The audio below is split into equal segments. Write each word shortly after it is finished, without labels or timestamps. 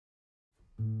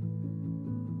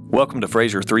Welcome to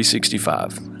Fraser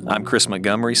 365. I'm Chris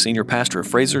Montgomery, Senior Pastor of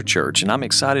Fraser Church, and I'm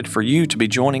excited for you to be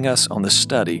joining us on the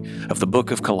study of the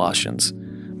book of Colossians.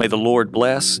 May the Lord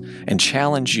bless and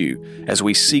challenge you as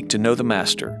we seek to know the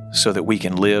Master so that we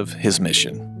can live His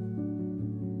mission.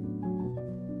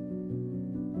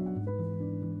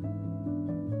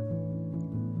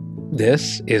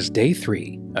 This is day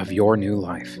 3 of Your New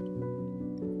Life.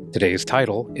 Today's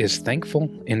title is Thankful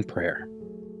in Prayer.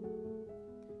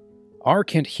 R.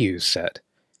 Kent Hughes said,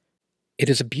 "It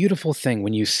is a beautiful thing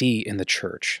when you see in the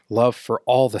church love for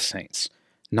all the saints,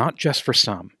 not just for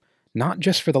some, not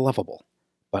just for the lovable,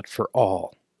 but for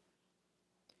all."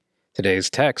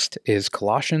 Today's text is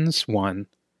Colossians 1,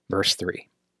 verse 3.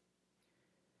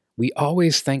 We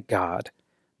always thank God,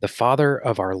 the Father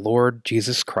of our Lord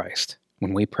Jesus Christ,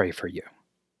 when we pray for you.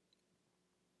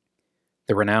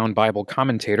 The renowned Bible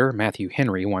commentator Matthew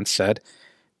Henry once said,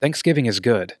 "Thanksgiving is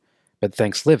good, but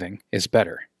thanks-living is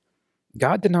better."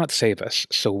 God did not save us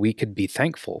so we could be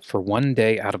thankful for one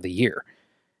day out of the year.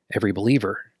 Every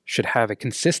believer should have a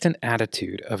consistent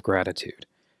attitude of gratitude.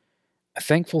 A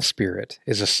thankful spirit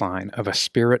is a sign of a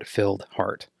spirit-filled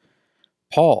heart.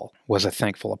 Paul was a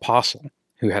thankful apostle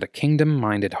who had a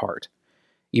kingdom-minded heart.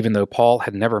 Even though Paul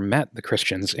had never met the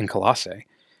Christians in Colossae,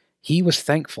 he was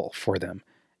thankful for them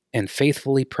and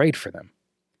faithfully prayed for them.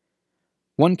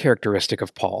 One characteristic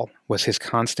of Paul was his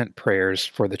constant prayers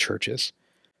for the churches,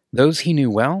 those he knew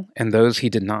well and those he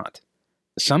did not.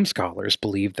 Some scholars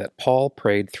believe that Paul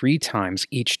prayed 3 times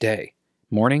each day,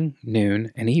 morning,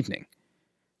 noon, and evening.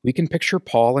 We can picture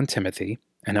Paul and Timothy,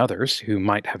 and others who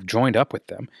might have joined up with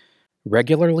them,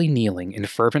 regularly kneeling in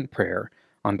fervent prayer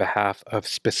on behalf of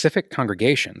specific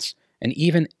congregations and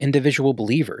even individual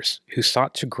believers who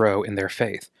sought to grow in their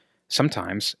faith,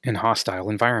 sometimes in hostile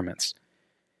environments.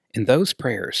 In those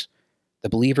prayers, the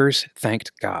believers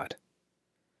thanked God.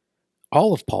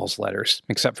 All of Paul's letters,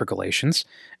 except for Galatians,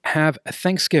 have a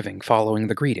thanksgiving following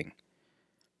the greeting.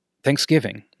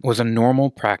 Thanksgiving was a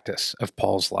normal practice of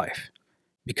Paul's life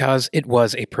because it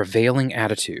was a prevailing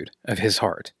attitude of his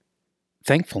heart.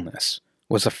 Thankfulness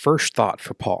was a first thought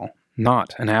for Paul,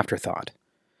 not an afterthought.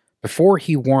 Before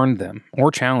he warned them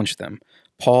or challenged them,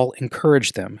 Paul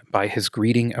encouraged them by his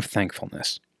greeting of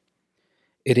thankfulness.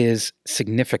 It is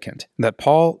significant that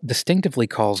Paul distinctively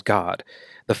calls God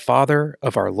the Father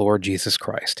of our Lord Jesus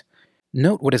Christ.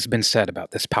 Note what has been said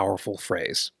about this powerful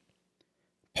phrase.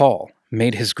 Paul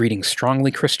made his greeting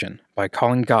strongly Christian by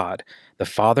calling God the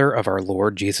Father of our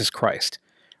Lord Jesus Christ.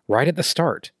 Right at the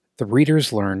start, the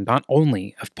readers learn not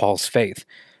only of Paul's faith,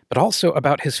 but also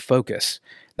about his focus,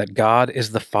 that God is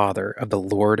the Father of the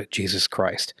Lord Jesus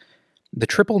Christ. The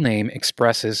triple name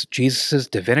expresses Jesus'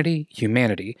 divinity,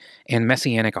 humanity, and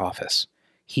messianic office.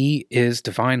 He is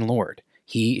divine Lord,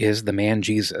 He is the man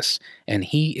Jesus, and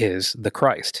He is the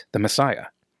Christ, the Messiah.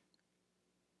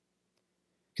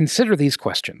 Consider these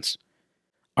questions.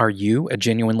 Are you a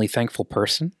genuinely thankful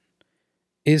person?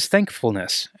 Is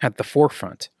thankfulness at the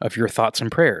forefront of your thoughts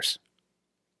and prayers?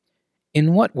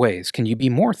 In what ways can you be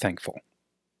more thankful?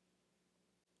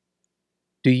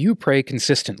 Do you pray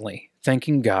consistently,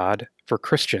 thanking God for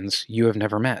Christians you have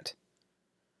never met?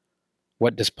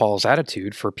 What does Paul's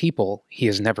attitude for people he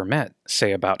has never met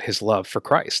say about his love for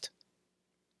Christ?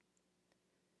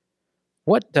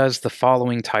 What does the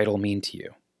following title mean to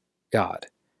you? God,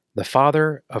 the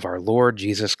Father of our Lord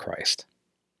Jesus Christ.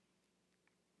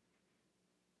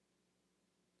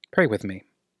 Pray with me.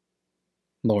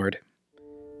 Lord,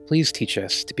 please teach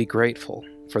us to be grateful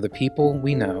for the people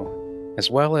we know, as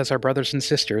well as our brothers and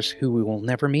sisters who we will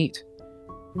never meet.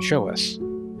 Show us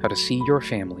how to see your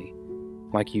family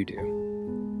like you do.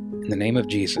 In the name of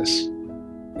Jesus,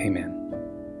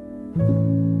 amen.